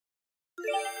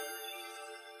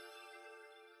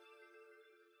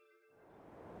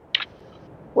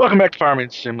Welcome back to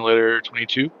Farming Simulator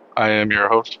 22. I am your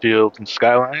host, Fields and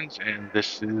Skylines, and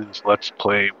this is Let's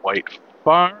Play White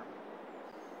Farm.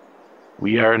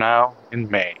 We are now in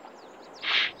May,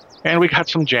 and we got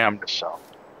some jam to sell.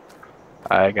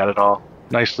 I got it all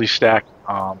nicely stacked.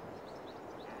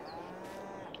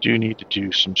 Do need to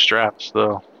do some straps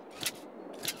though.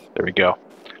 There we go.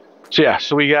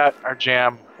 So we got our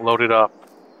jam loaded up.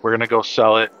 We're gonna go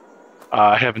sell it.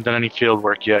 I haven't done any field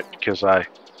work yet because I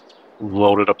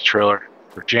loaded up the trailer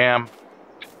for jam.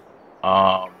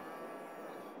 I'm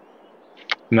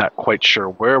not quite sure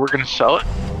where we're going to sell it,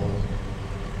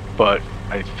 but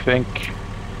I think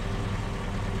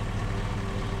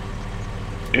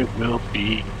it will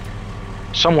be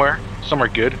somewhere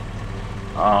good.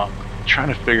 Trying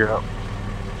to figure out.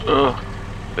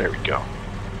 There we go.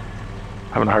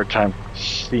 Having a hard time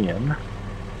seeing.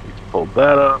 Need to pull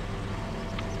that up.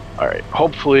 All right.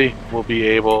 Hopefully, we'll be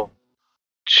able to.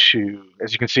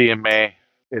 As you can see in May,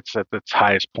 it's at its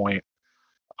highest point.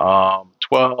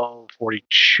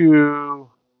 1242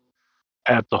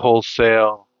 at the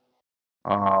wholesale.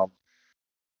 So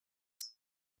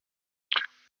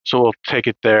we'll take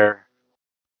it there.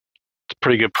 It's a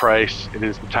pretty good price. It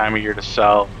is the time of year to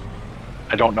sell.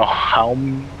 I don't know how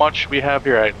much we have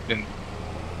here. I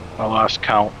lost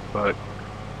count, but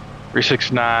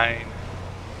 369,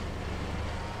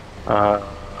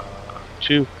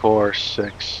 2, 4,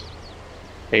 6,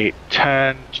 8,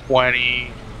 10,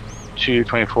 20, 2,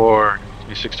 24,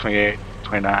 26, 28,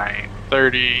 29,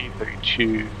 30,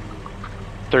 32,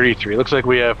 33. Looks like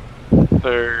we have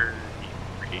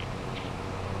 33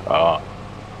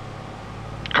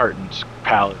 cartons,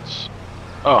 pallets.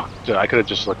 Oh, I could have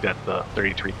just looked at the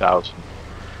 33,000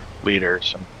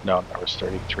 liters, and no, that was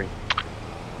 33.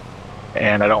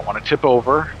 And I don't want to tip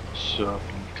over, so we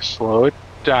need to slow it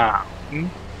down.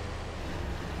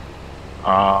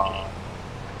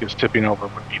 Because tipping over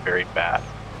would be very bad.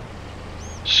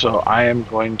 So I am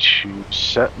going to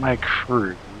set my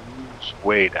cruise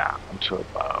way down to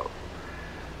about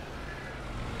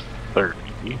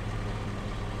 30.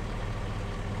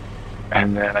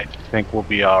 And then I think we'll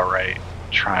be all right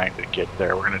trying to get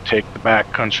there. We're going to take the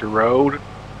backcountry road,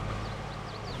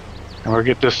 and we'll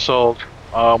get this sold.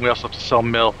 We also have to sell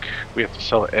milk. We have to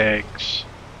sell eggs.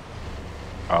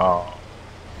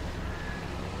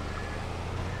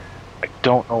 I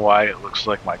don't know why it looks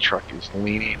like my truck is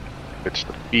leaning. If it's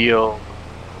the field,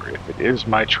 or if it is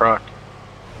my truck.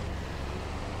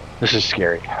 This is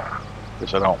scary,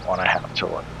 because I don't want to have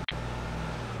to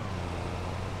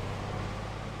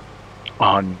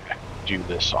undo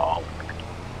this all.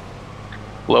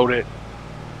 Load it.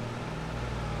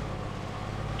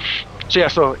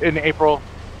 So in April,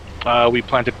 we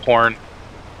planted corn,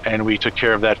 and we took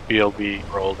care of that field. We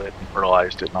rolled it and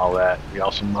fertilized it and all that. We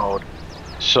also mowed.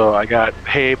 So I got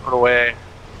hay put away.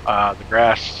 The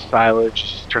grass silage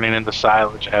is turning into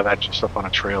silage. I have that just up on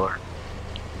a trailer.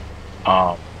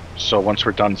 So once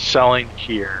we're done selling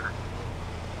here,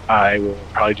 I will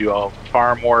probably do all the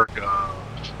farm work of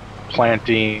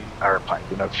feeding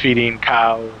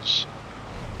cows,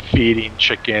 feeding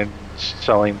chickens,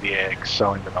 selling the eggs,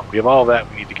 selling the milk. We have all that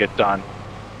we need to get done.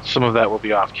 Some of that will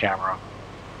be off camera.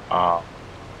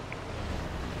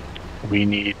 We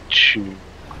need to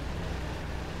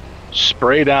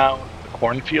spray down the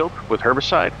cornfield with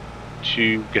herbicide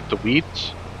to get the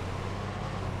weeds.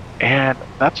 And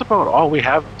that's about all we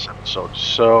have in this episode.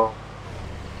 So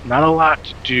not a lot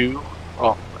to do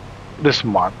this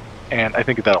month. And I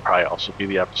think that'll probably also be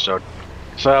the episode.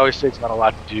 So I always say it's not a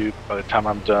lot to do. By the time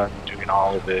I'm done doing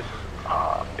all of it,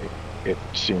 it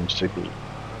seems to be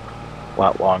a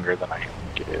lot longer than I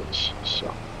think it is.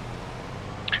 So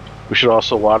we should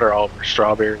also water all of our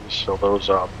strawberries. So those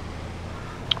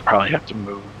probably have to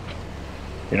move.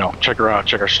 Check around,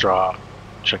 check our straw,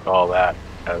 check all that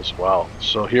as well.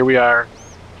 So here we are.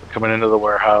 We're coming into the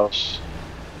warehouse.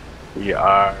 We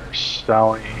are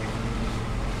selling.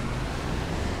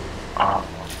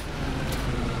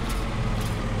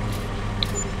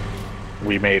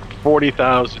 We made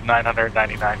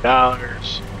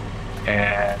 $40,999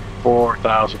 and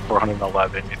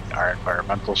 $4,411 in our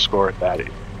environmental score. That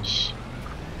is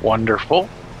wonderful.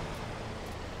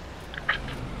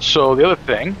 So the other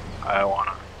thing I want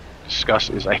to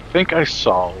discuss is I think I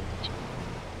solved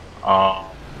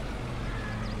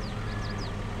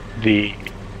the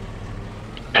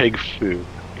pig food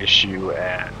issue,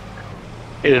 and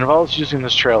it involves using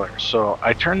this trailer. So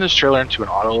I turned this trailer into an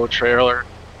auto-load trailer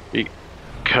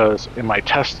because in my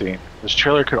testing, this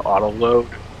trailer could auto-load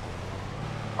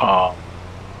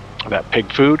that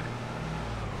pig food,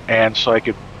 and so I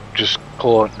could just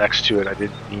pull it next to it. I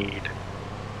didn't need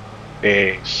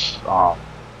a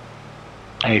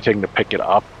anything to pick it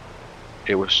up.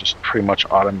 It was just pretty much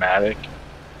automatic.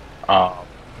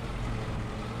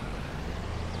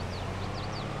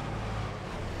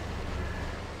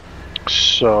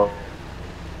 So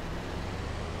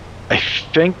I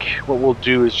think what we'll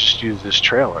do is just use this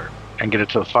trailer and get it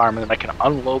to the farm, and then I can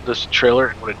unload this trailer.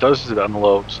 And what it does is it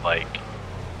unloads like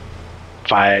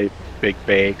 5 big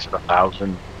bags of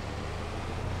 1,000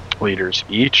 liters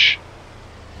each.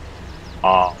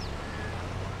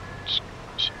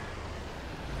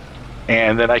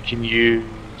 And then I can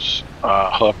use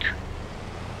a hook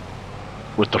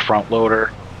with the front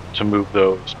loader to move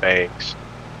those bags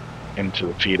into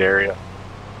the feed area.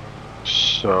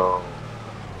 So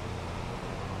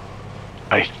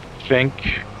I think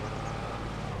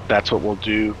that's what we'll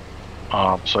do.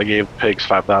 So I gave the pigs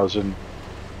 5,000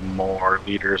 more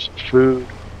liters of food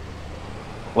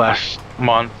last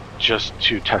month just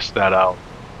to test that out,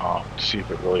 to see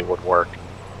if it really would work,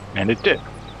 and it did.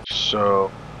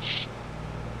 So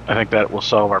I think that will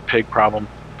solve our pig feeding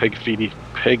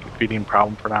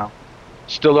problem for now.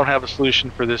 Still don't have a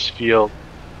solution for this field.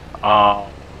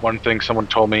 One thing someone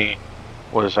told me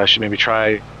was I should maybe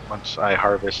try, once I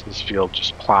harvest this field,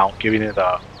 just giving it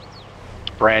a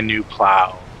brand new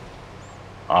plow,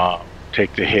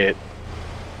 take the hit,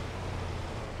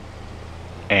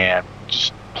 and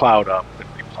just plow it up and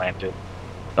replant it.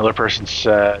 Another person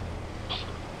said,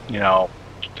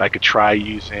 I could try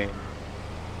using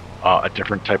a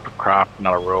different type of crop,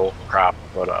 not a row crop,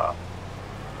 but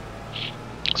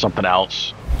something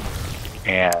else,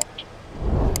 and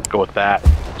go with that.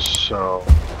 So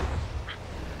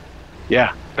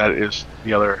yeah, that is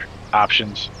the other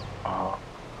options.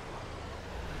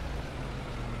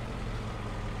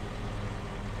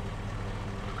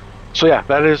 So yeah,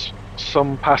 that is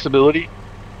some possibility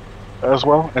as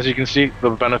well. As you can see, the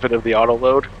benefit of the auto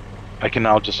load, I can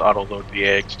now just auto load the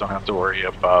eggs, don't have to worry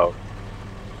about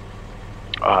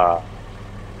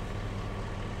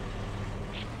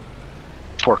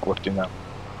forklifting them.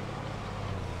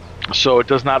 So it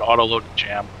does not auto load the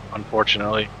jam,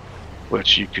 unfortunately,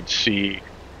 which you could see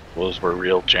those were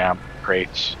real jam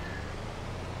crates.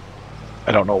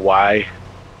 I don't know why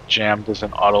jam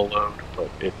doesn't auto load,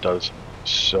 but it does.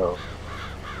 So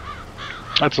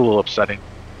that's a little upsetting.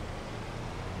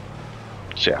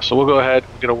 So yeah, so we'll go ahead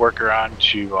and get a worker on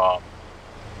to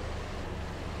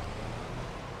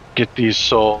get these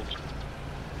sold.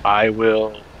 I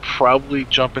will probably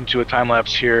jump into a time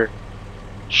lapse here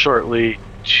shortly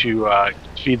to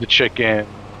feed the chicken,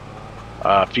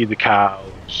 feed the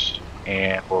cows,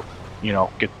 and we'll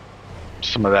get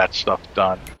some of that stuff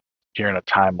done here in a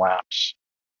time lapse.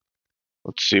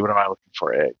 Let's see, what am I looking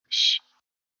for? Eggs.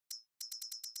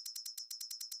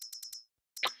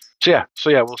 So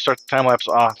yeah, we'll start the time lapse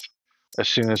off as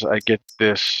soon as I get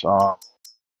this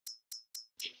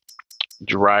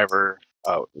driver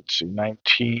out. Let's see,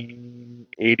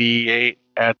 1988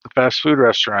 at the fast food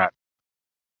restaurant.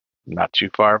 Not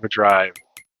too far of a drive.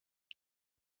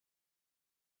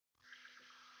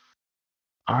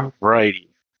 Alrighty.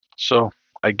 So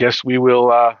I guess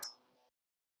we'll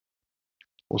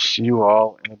see you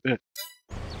all in a bit.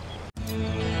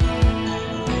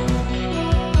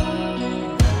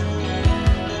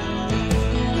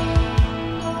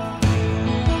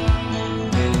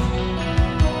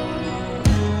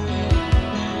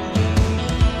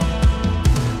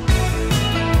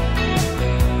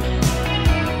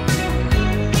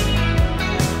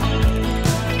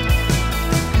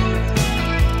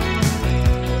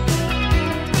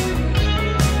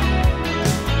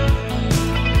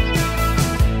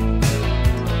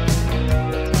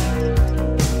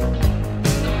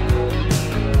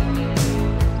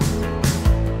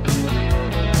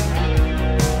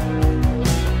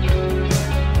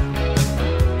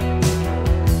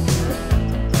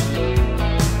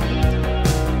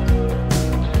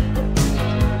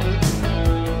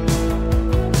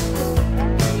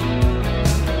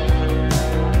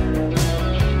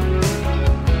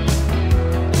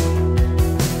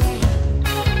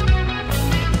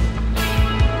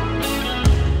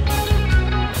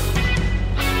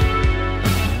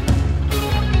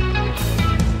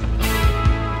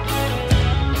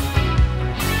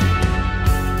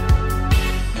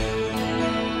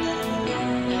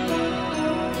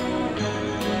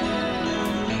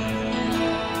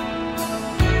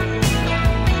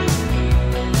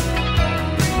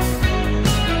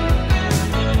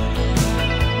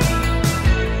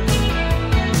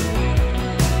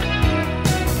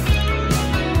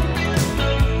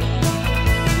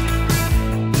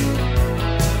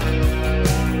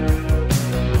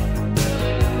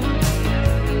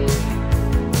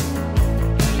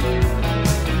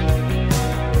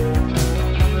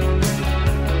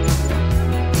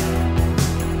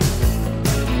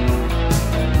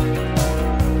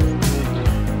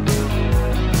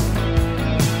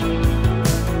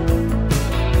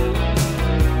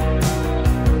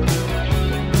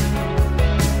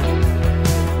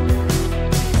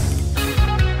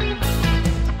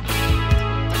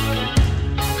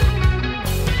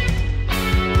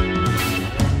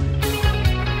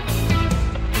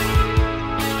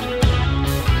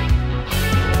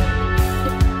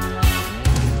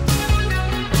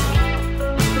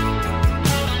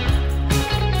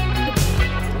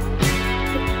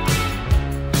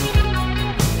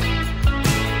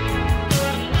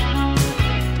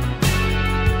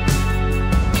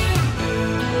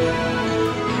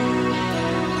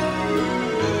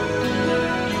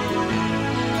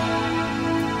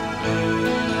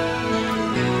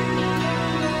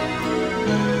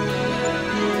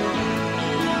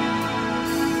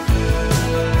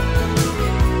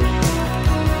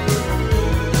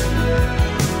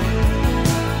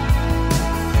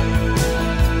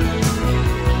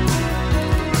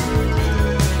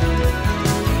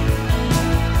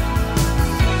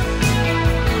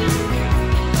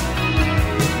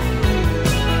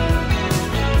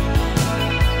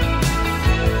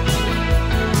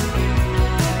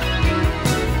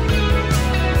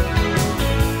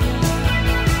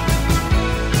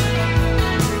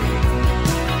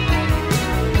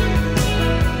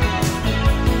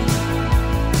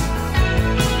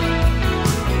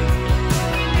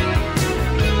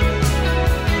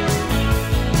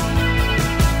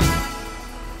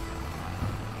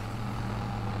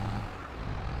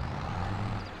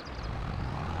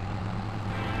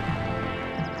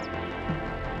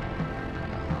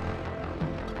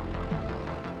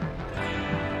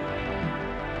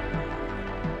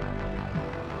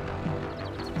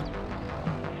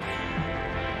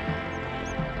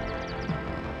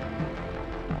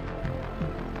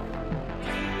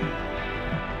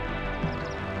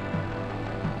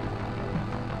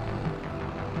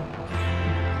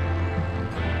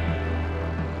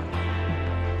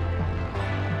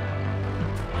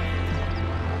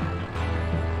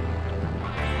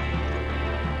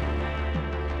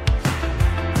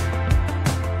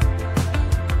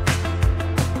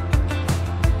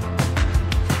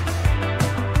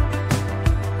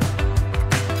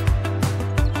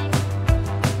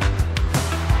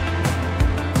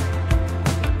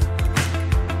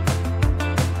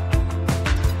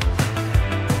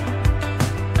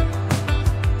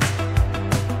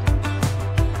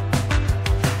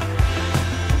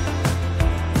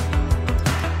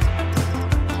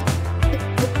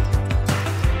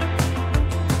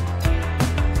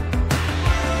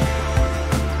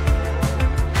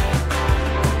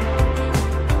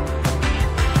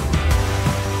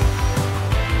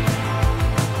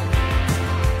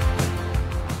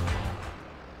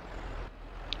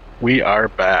 We are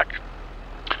back.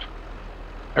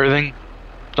 Everything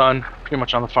done pretty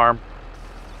much on the farm.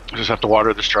 We just have to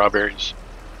water the strawberries.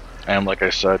 And like I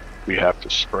said, we have to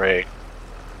spray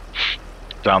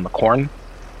down the corn.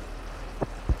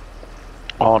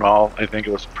 All in all, I think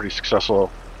it was a pretty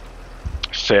successful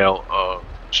sale of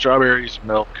strawberries,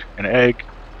 milk, and egg.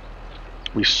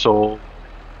 We sold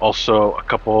also a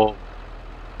couple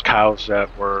cows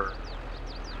that were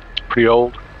pretty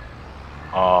old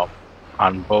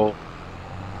on both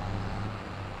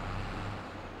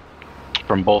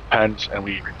from both pens, and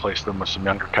we replaced them with some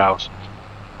younger cows.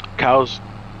 Cows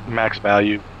max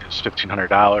value is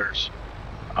 $1,500.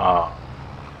 I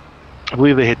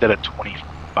believe they hit that at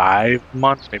 25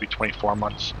 months, maybe 24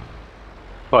 months,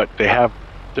 but they have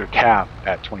their cap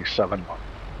at 27 months.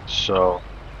 So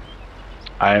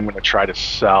I am going to try to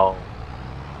sell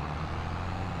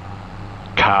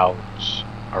cows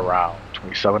around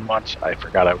 27 months. I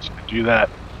forgot I was going to do that,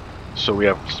 so we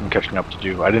have some catching up to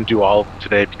do. I didn't do all of them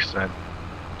today because then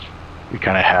we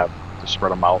kind of have to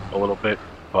spread them out a little bit,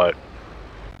 but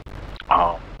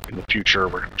in the future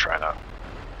we're going to try to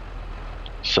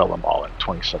sell them all in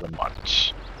 27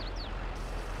 months.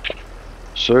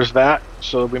 So there's that.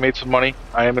 So we made some money.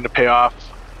 I am going to pay off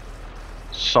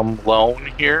some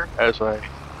loan here as I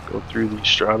go through these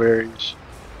strawberries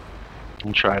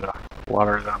and try to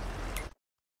water them.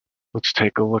 Let's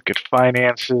take a look at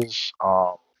finances.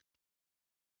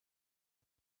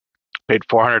 Paid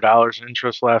 $400 in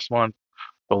interest last month.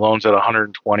 The loan's at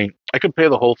 $120. I could pay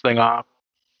the whole thing off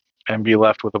and be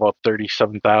left with about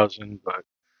 $37,000, but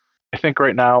I think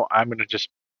right now I'm going to just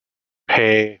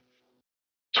pay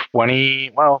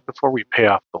 20. Well, before we pay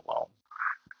off the loan,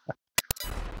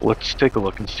 let's take a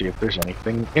look and see if there's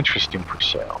anything interesting for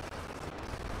sale.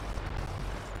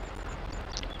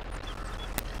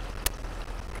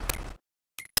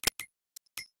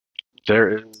 There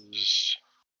is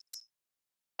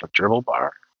a dribble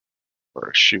bar or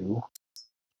a shoe,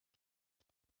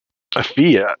 a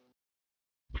Fiat.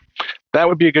 That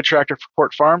would be a good tractor for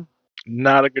Port Farm.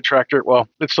 Not a good tractor. Well,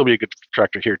 it'd still be a good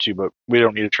tractor here too, but we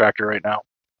don't need a tractor right now.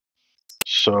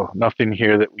 So nothing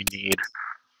here that we need.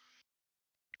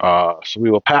 So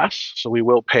we will pass. So we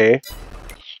will pay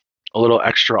a little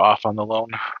extra off on the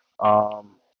loan.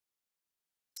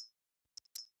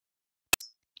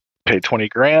 Pay 20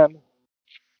 grand,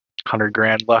 100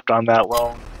 grand left on that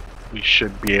loan. We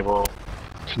should be able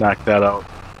to knock that out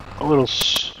a little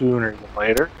sooner than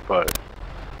later, but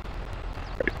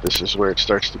right, this is where it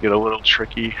starts to get a little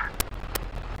tricky.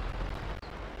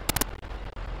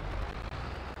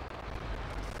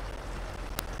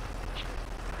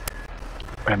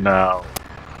 And now,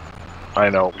 I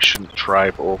know we shouldn't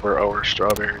drive over our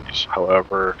strawberries,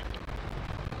 however,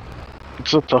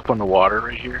 it's a tough one to water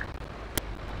right here.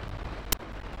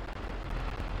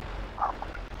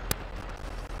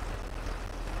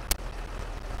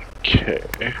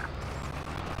 Okay.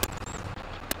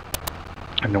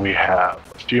 And then we have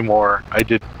a few more. I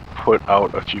did put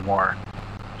out a few more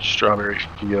strawberry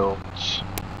fields.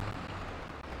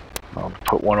 I'll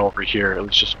put one over here, at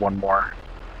least just one more.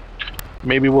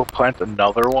 Maybe we'll plant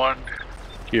another one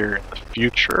here in the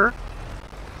future.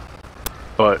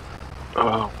 But,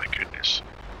 oh my goodness.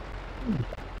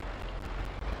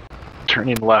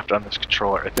 Turning left on this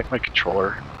controller. I think my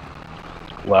controller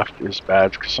left is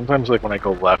bad because sometimes, like, when I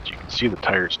go left, you can see the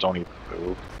tires don't even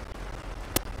move.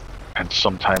 And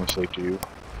sometimes they do.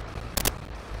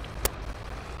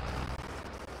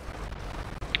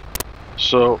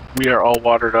 So we are all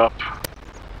watered up.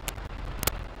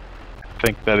 I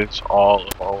think that it's all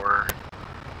of our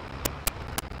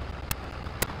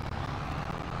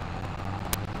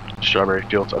strawberry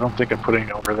fields. I don't think I put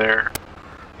any over there.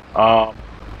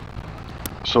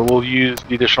 So we'll use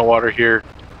the additional water here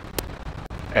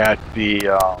at the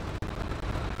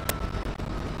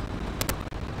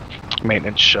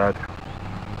maintenance shed,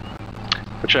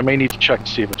 which I may need to check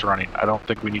to see if it's running. I don't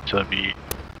think we need to be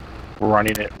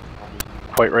running it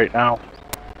quite right now.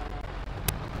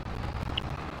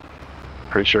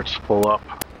 Pretty sure it's full up,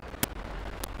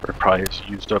 or it probably has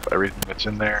used up everything that's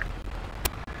in there.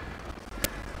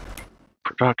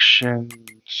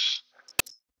 Productions.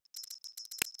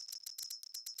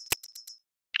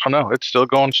 Oh no, it's still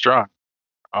going strong.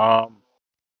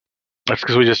 That's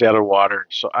because we just added water.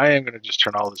 So I am going to just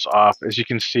turn all this off. As you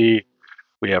can see,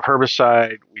 we have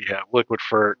herbicide, we have liquid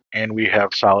fert, and we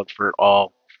have solid fert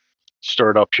all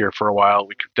stored up here for a while.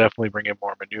 We could definitely bring in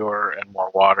more manure and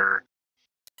more water.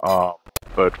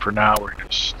 But for now, we're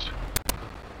just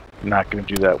not going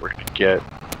to do that. We're going to get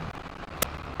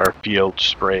our field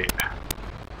sprayed.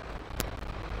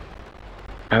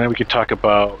 And then we could talk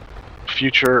about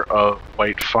future of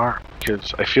White Farm,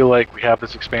 because I feel like we have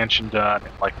this expansion done,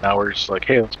 and like now we're just like,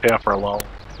 hey, let's pay off our loan.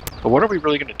 But what are we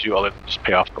really going to do other than just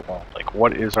pay off the loan? Like,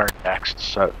 what is our next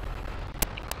set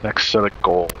of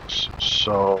goals?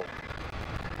 So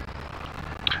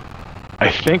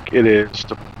I think it is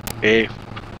to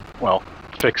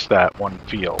fix that one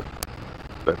field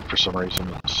that for some reason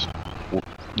is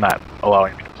not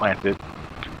allowing me to plant it.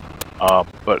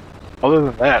 But other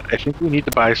than that, I think we need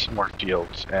to buy some more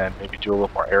fields and maybe do a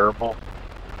little more arable.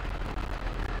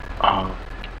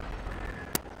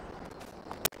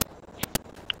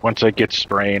 Once I get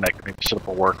spraying, I can maybe set up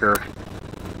a worker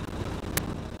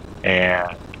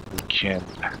and we can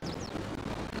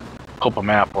pull up a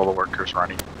map while the worker's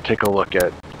running, take a look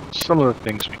at some of the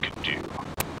things we could do.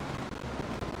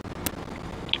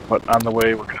 But on the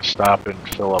way, we're going to stop and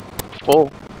fill up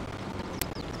full,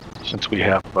 since we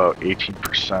have about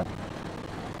 18%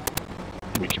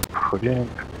 we can put in.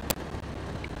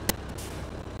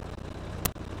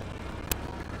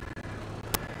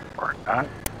 Or not.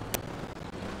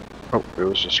 Oh, it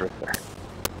was just right there.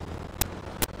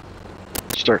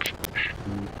 Start.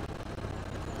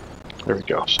 There we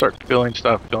go. Start filling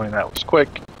stuff. Filling that was quick.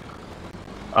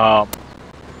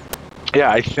 Yeah,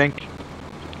 I think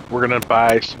we're gonna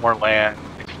buy some more land.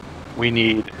 We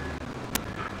need.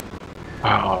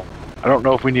 I don't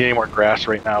know if we need any more grass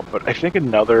right now, but I think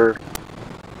another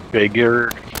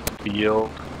bigger field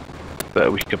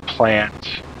that we could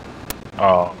plant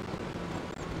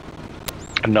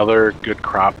another good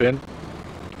crop in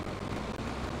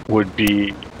would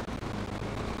be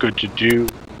good to do.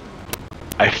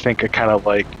 I think I kind of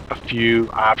like a few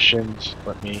options.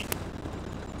 Let me,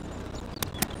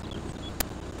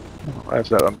 as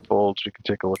that unfolds, we can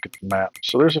take a look at the map.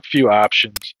 So there's a few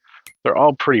options. They're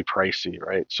all pretty pricey,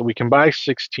 right? So we can buy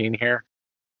 16 here.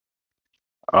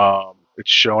 It's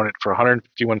showing it for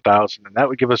 151,000, and that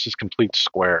would give us this complete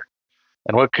square.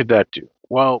 And what could that do?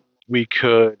 Well, we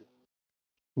could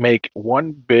make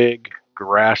one big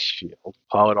grass field,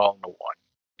 plow it all into one,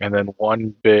 and then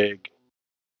one big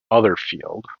other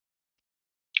field,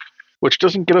 which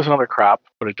doesn't get us another crop,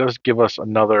 but it does give us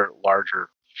another larger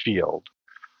field.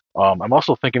 I'm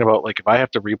also thinking about, like, if I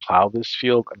have to replow this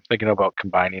field, I'm thinking about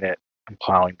combining it and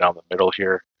plowing down the middle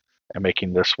here and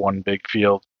making this one big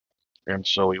field. And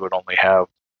so we would only have,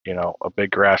 you know, a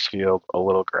big grass field, a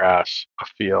little grass, a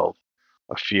field,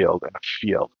 a field, and a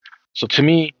field. So to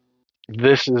me,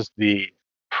 this is the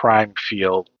prime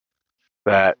field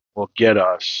that will get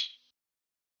us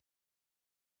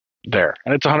there.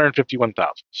 And it's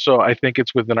 151,000. So I think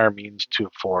it's within our means to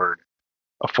afford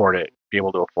it, be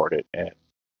able to afford it in a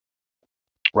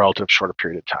relative shorter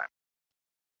period of time.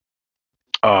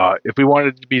 If we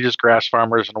wanted to be just grass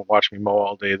farmers and watch me mow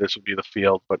all day, this would be the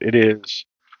field, but it is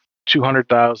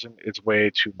 200,000. It's way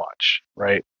too much,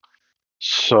 right?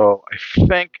 So I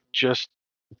think just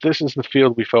this is the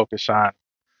field we focus on.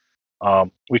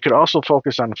 We could also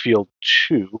focus on field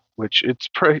 2, which it's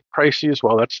pricey as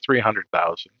well. That's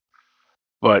 300,000,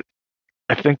 but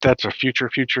I think that's a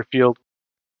future field.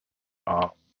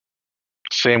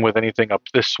 Same with anything up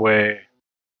this way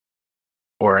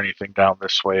or anything down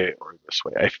this way or this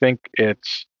way. I think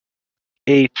it's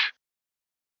 8,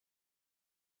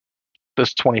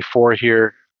 this 24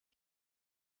 here,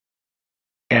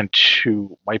 and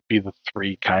 2 might be the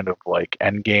 3 kind of like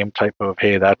end game type of,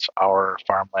 hey, that's our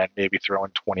farmland, maybe throw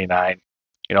in 29.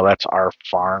 You know, that's our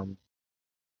farm.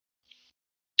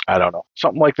 I don't know.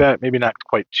 Something like that. Maybe not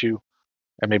quite 2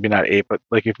 and maybe not 8, but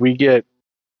like if we get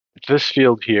this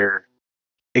field here,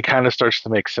 it kind of starts to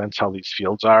make sense how these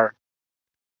fields are.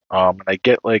 And I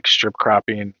get like strip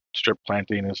cropping, strip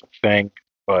planting is a thing,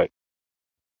 but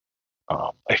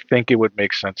I think it would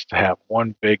make sense to have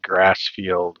one big grass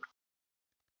field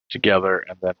together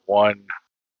and then one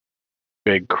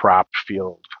big crop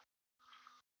field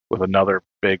with another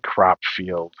big crop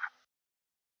field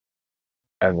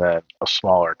and then a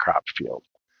smaller crop field.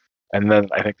 And then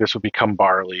I think this would become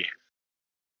barley.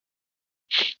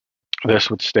 This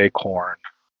would stay corn.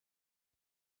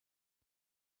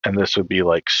 And this would be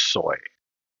like soy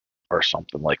or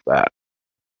something like that.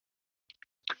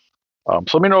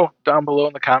 So let me know down below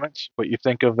in the comments what you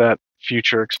think of that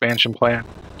future expansion plan.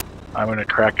 I'm going to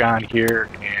crack on here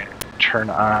and turn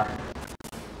on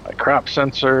my crop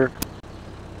sensor.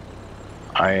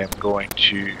 I am going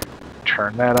to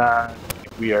turn that on.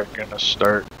 We are going to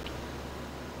start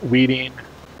weeding,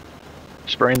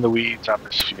 spraying the weeds on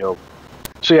this field.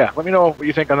 So yeah, let me know what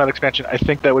you think on that expansion. I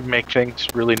think that would make things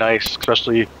really nice,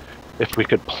 especially if we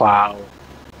could plow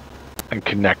and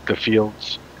connect the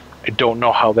fields. I don't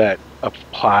know how that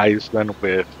applies then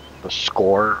with the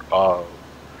score of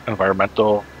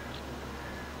environmental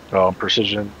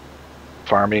precision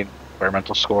farming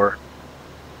environmental score,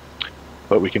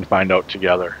 but we can find out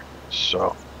together.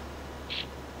 So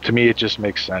to me, it just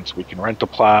makes sense. We can rent a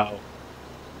plow,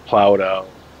 plow it out,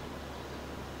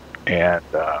 and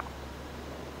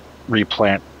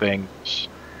replant things.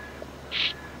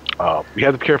 We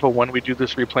have to be careful when we do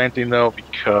this replanting, though,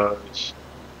 because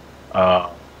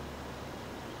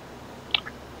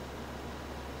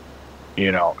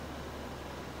you know,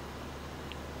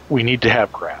 we need to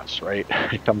have grass, right?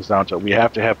 It comes down to we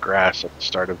have to have grass at the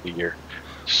start of the year.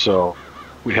 So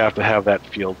we have to have that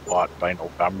field bought by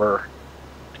November.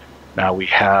 Now we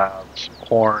have some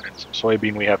corn and some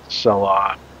soybean we have to sell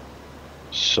off.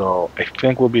 So I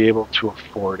think we'll be able to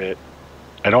afford it.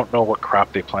 I don't know what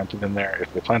crop they planted in there.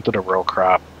 If they planted a row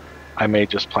crop, I may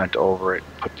just plant over it,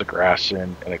 put the grass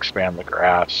in, and expand the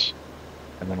grass.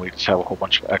 And then we just have a whole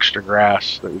bunch of extra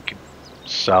grass that we can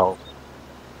sell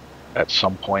at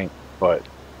some point. But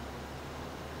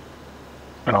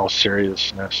in all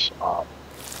seriousness, I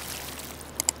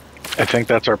think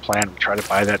that's our plan. We try to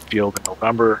buy that field in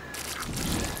November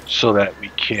so that we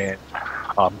can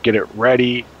get it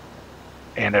ready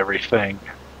and everything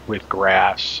with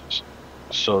grass,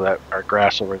 so that our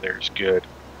grass over there is good,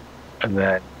 and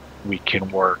then we can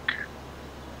work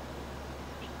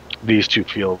these two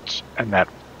fields and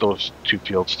those two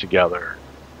fields together.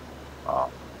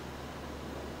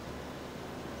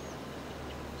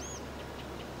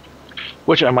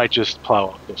 Which I might just plow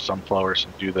up those sunflowers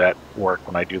and do that work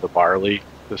when I do the barley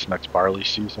this next barley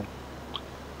season.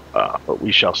 But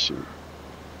we shall see.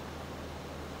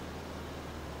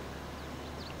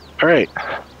 All right,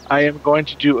 I am going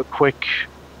to do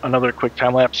another quick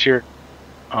time lapse here.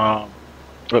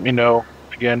 Let me know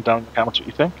again down in the comments what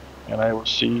you think, and I will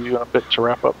see you in a bit to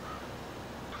wrap up.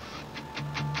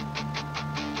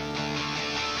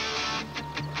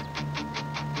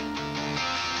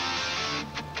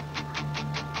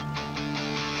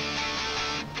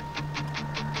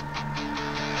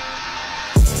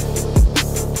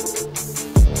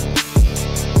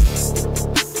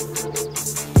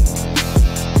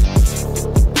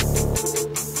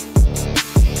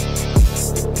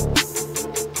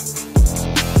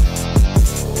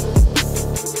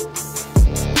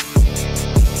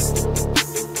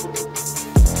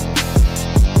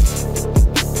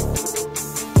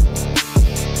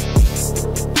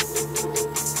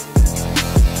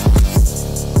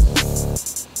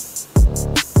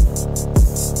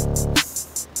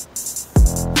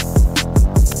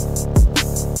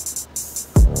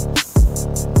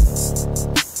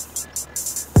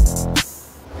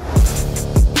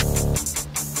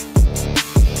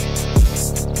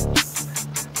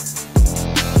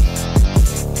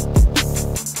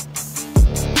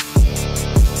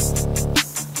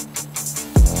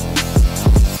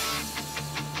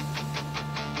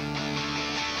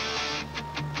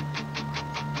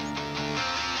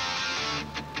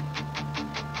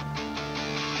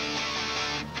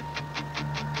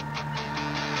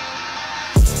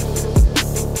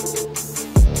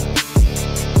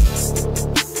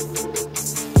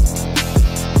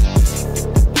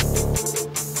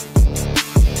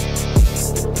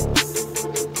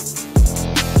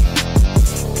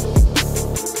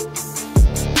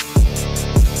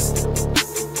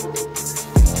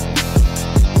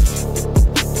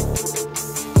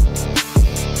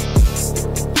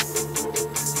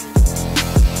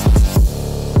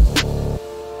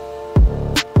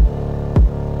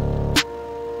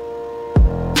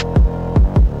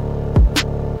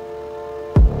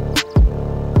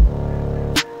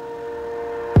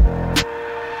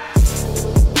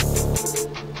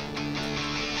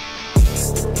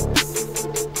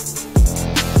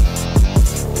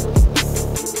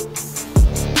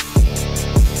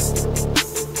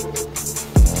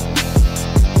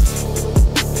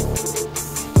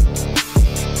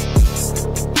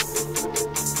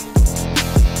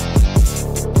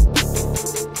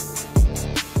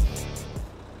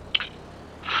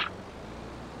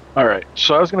 All right,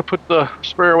 so I was going to put the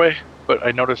sprayer away, but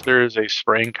I noticed there is a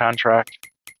spraying contract,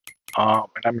 and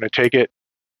I'm going to take it.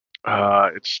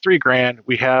 It's $3,000.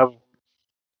 We have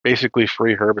basically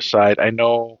free herbicide. I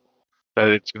know that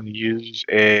it's going to use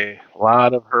a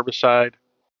lot of herbicide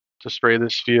to spray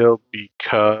this field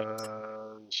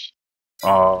because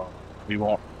we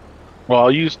won't. Well,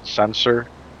 I'll use the sensor,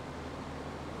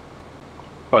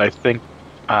 but I think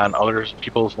on other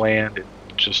people's land it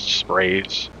just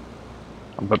sprays.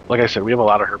 But like I said, we have a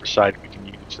lot of herbicide we can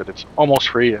use that it's almost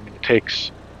free. I mean, it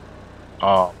takes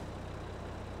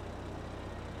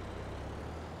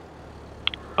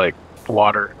like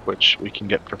water, which we can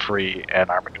get for free,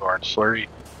 and our manure and slurry,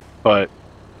 but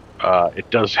it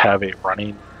does have a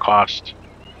running cost.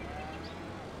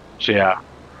 So yeah,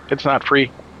 it's not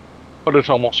free, but it's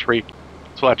almost free.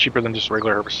 It's a lot cheaper than just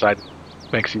regular herbicide.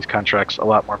 It makes these contracts a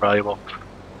lot more valuable.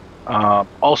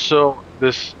 Also,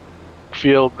 this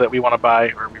field that we want to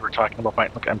buy, or we were talking about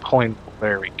buying, look, I'm pulling,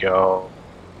 there we go.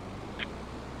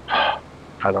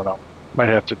 I don't know. Might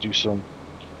have to do some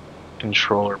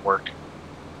controller work.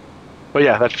 But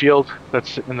yeah, that field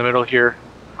that's in the middle here,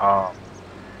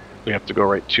 we have to go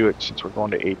right to it since we're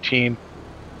going to 18.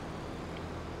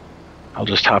 I'll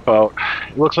just hop out.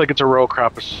 It looks like it's a row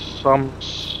crop of some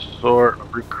sort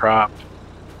of root crop.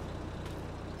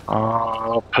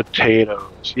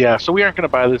 Potatoes. Yeah, so we aren't going to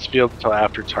buy this field until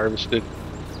after it's harvested.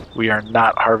 We are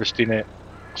not harvesting it.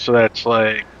 So that's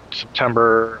like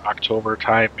September, October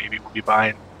time. Maybe we'll be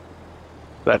buying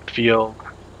that field,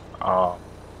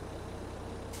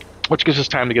 which gives us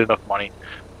time to get enough money.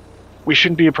 We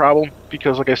shouldn't be a problem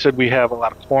because, like I said, we have a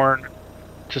lot of corn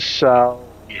to sell.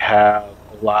 We have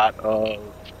a lot of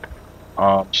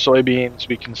soybeans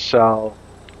we can sell.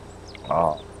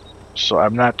 So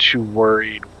I'm not too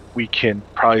worried. We can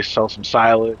probably sell some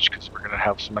silage because we're going to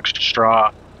have some extra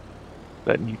straw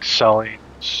that needs selling.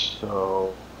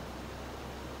 So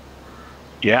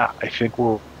yeah, I think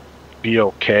we'll be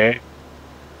okay.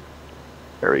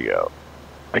 There we go.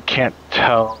 I can't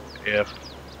tell if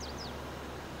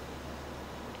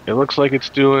it looks like it's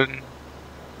doing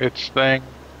its thing.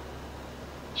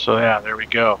 So yeah, there we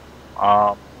go.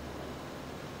 Yeah,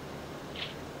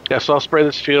 so I'll spray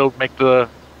this field, make the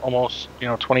almost,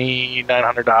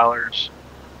 $2,900.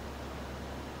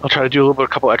 I'll try to do a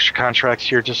couple extra contracts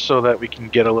here just so that we can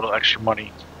get a little extra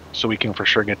money so we can for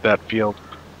sure get that field.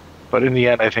 But in the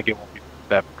end, I think it won't be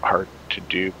that hard to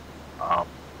do.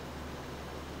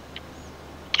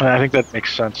 And I think that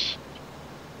makes sense.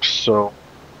 So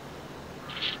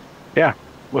yeah,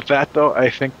 with that though, I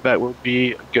think that will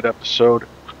be a good episode.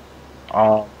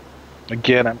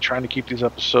 Again, I'm trying to keep these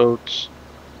episodes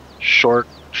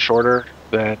shorter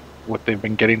than what they've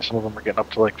been getting. Some of them are getting up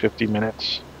to like 50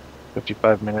 minutes,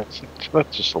 55 minutes.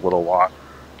 That's just a little long.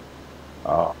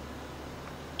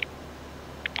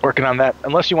 Working on that.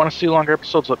 Unless you want to see longer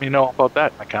episodes, let me know about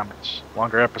that in the comments.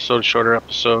 Longer episodes, shorter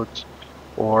episodes,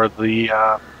 or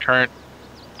the current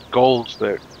goals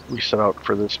that we set out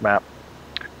for this map.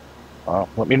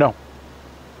 Let me know.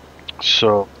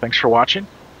 So thanks for watching.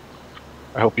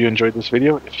 I hope you enjoyed this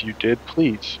video. If you did,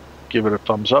 please give it a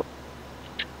thumbs up.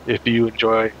 If you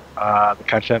enjoy the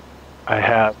content I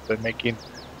have been making,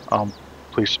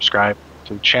 please subscribe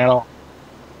to the channel.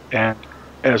 And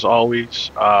as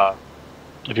always,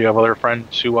 if you have other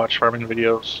friends who watch farming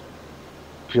videos,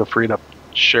 feel free to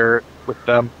share it with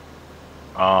them.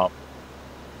 And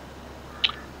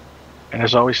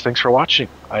as always, thanks for watching.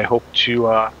 I hope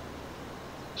to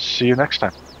see you next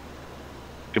time.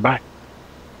 Goodbye.